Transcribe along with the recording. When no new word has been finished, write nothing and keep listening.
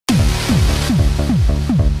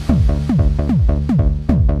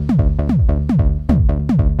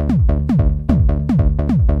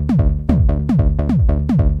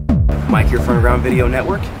Video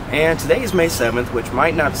Network, and today is May 7th, which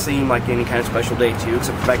might not seem like any kind of special day to you,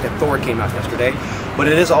 except for the fact that Thor came out yesterday, but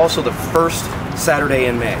it is also the first Saturday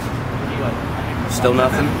in May. Still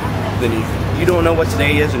nothing? Then you don't know what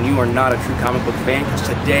today is, and you are not a true comic book fan, because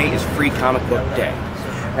today is Free Comic Book Day.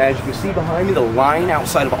 As you can see behind me, the line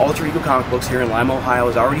outside of Alter Ego Comic Books here in Lima, Ohio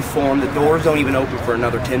is already formed. The doors don't even open for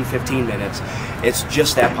another 10-15 minutes. It's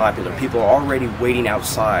just that popular. People are already waiting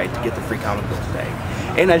outside to get the Free Comic Book Day.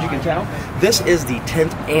 And as you can tell, this is the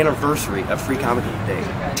 10th anniversary of Free Comic Book Day.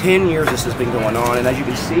 10 years this has been going on, and as you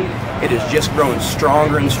can see, it is just growing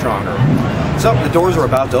stronger and stronger. So, the doors are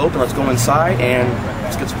about to open. Let's go inside and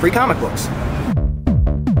let's get some free comic books.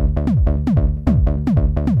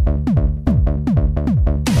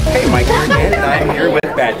 Hey, Mike here again, and I'm here with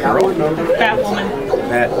Batgirl.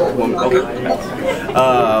 Batwoman, okay.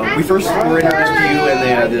 We first were introduced to you in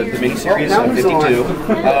the miniseries of 52.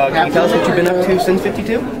 Can you tell us what you've been up to since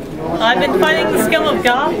 52? I've been fighting the scum of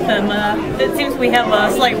Gotham. It seems we have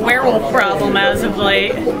a slight werewolf problem as of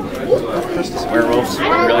late. Werewolves?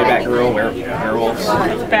 Really, Batgirl? Werewolves?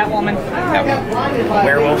 Batwoman.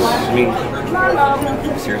 Werewolves? I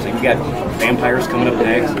mean, seriously, we got vampires coming up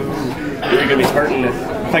next. You're going to be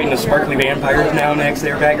fighting the sparkly vampires now next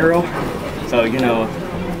there, Batgirl. So, you know.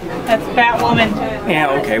 That's Batwoman.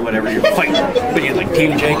 Yeah, okay, whatever. You're fighting. But you like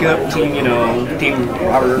Team Jacob, Team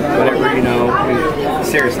Robert, whatever, you know. I mean,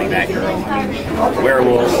 seriously, Batgirl. I mean,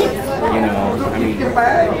 werewolves, you know. I mean.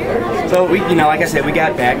 So, like I said, we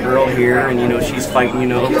got Batgirl here, and, you know, she's fighting, you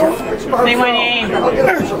know. Say my name.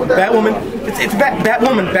 Batwoman. It's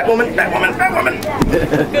Batwoman.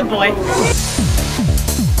 Good boy.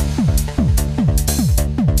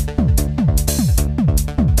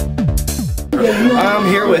 I'm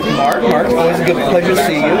here with Mark. Mark, always a good pleasure to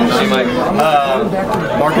see you. Hey, Mike.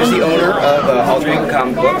 Mark is the owner of Alter Ego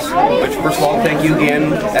Comic Books, which, first of all, thank you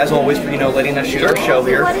again, as always, for letting us shoot our show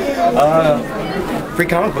here. Free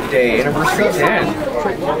Comic Book Day, anniversary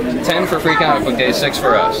 10. 10 for Free Comic Book Day, 6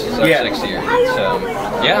 for us. It's our 6th year. So,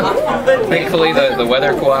 yeah. Thankfully, the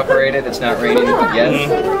weather cooperated. It's not raining yet.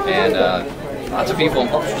 And lots of people.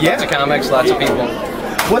 Lots of comics, lots of people.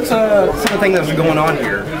 What's some of the things that's been going on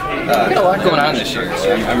here? We've got a lot going on this year,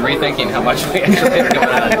 so I'm rethinking how much we actually have going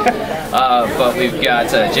on. But we've got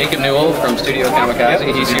Jacob Newell from Studio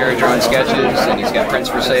Kamikaze. He's here drawing sketches, and he's got prints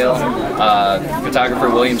for sale. Photographer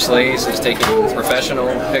William Slays is taking professional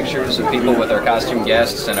pictures of people with our costume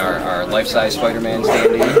guests and our life-size Spider-Man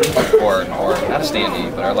standee, or not a standee,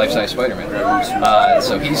 but our life-size Spider-Man.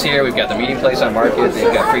 So he's here. We've got the meeting place on Market.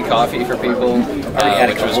 They've got free coffee for people,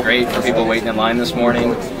 which was great for people waiting in line this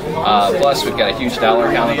morning. Plus, we've got a huge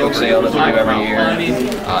dollar comic book sale that we do every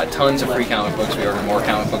year. Tons of free comic books. We ordered more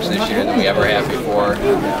comic books this year than we ever have before.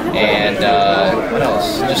 And what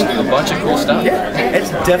else? Just a bunch of cool stuff. Yeah,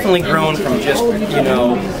 it's definitely grown from just,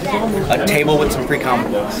 a table with some free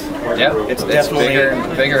comic books. Yeah, it's definitely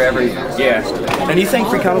bigger every year. Yeah. And you think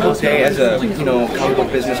Free Comic Book Day, as a comic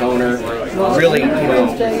book business owner, really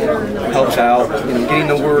helps out getting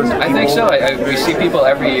the word? I think so. We see people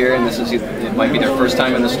every year, and it might be their first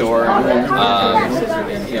time in the store.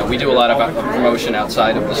 We do a lot of promotion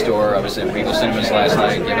outside of the store. I was at Regal Cinemas last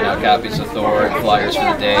night giving out copies of Thor and flyers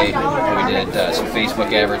for the day. We did some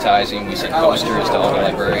Facebook advertising. We sent posters to all the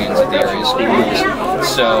librarians at the area schools.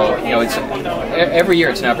 So, it's every year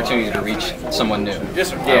it's an opportunity to reach someone new. We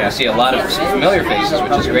see a lot of familiar faces,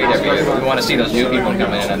 which is great every year, but we want to see those new people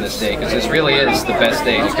come in on this day, because this really is the best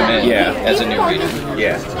day to come in as a new reader.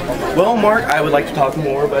 Yeah. Well, Mark, I would like to talk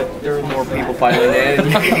more, but there are more people filing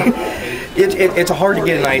in. It's hard to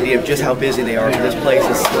get an idea of just how busy they are. This place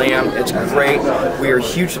is slammed. It's great. We are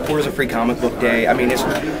huge supporters of Free Comic Book Day. I mean, it's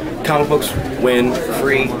comic books win,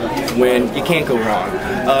 free win. You can't go wrong.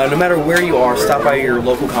 No matter where you are, stop by your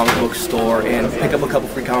local comic book store and pick up a couple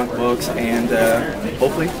free comic books, and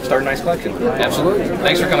hopefully start a nice collection. Absolutely.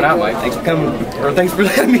 Thanks for coming out, Mike. Thanks for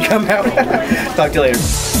letting me come out. Talk to you later.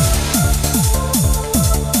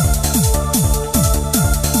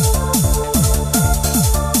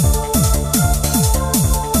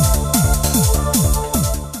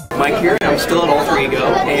 Mike here, and I'm still at Alter Ego,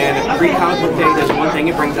 and Free Comic Book Day does one thing: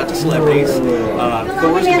 it brings out the celebrities.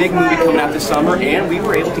 Thor's a big movie coming out this summer, and we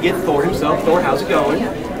were able to get Thor himself. Thor, how's it going?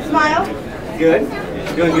 Smile. Good?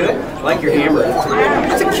 Doing good? I like your hammer.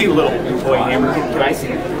 That's a cute little toy hammer. Can I see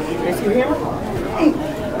it? Can I see your hammer?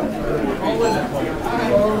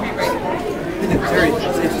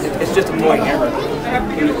 It's just a toy hammer.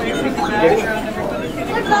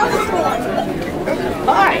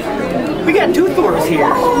 Hi! We got two Thors here.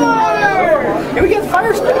 And we got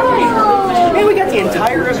Firestone. And we got the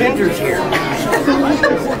entire Avengers here.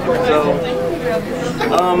 So,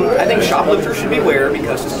 I think shoplifters should beware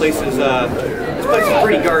because this place is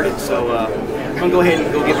pretty guarded. So I'm gonna go ahead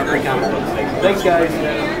and go get my free comic books. Thanks, guys.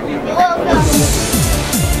 You're welcome.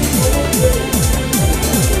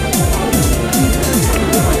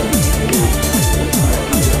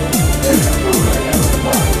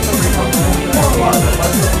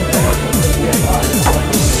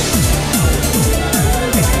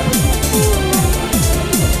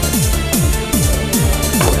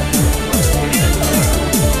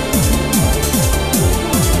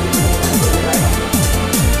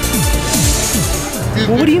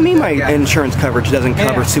 Well, what do you mean my insurance coverage doesn't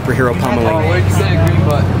cover superhero pummeling? Where'd you get a green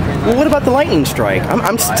button? Well, what about the lightning strike?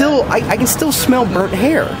 I can still smell burnt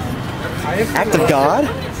hair. Act of God?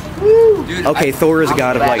 Okay, Thor is a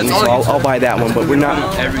god of lightning, so I'll buy that one, but we're not...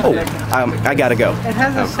 Oh, I gotta go. It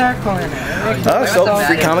has a circle in it. So,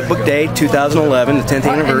 Free Comic Book Day 2011, the 10th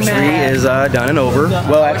anniversary is done and over.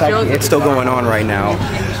 Well, it's still going on right now.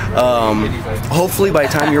 Hopefully by the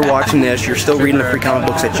time you're watching this, you're still reading the free comic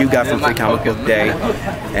books that you got from Free Comic Book Day.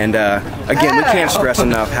 And again, we can't stress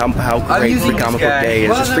enough how great Free Comic Book Day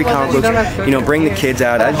is. Just free comic books, bring the kids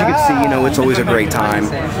out. As you can see, it's always a great time.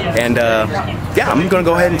 And yeah, I'm gonna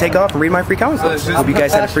go ahead and take off and read my free comic books. Hope you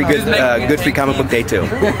guys had a good free comic book day too.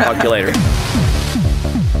 Talk to you later.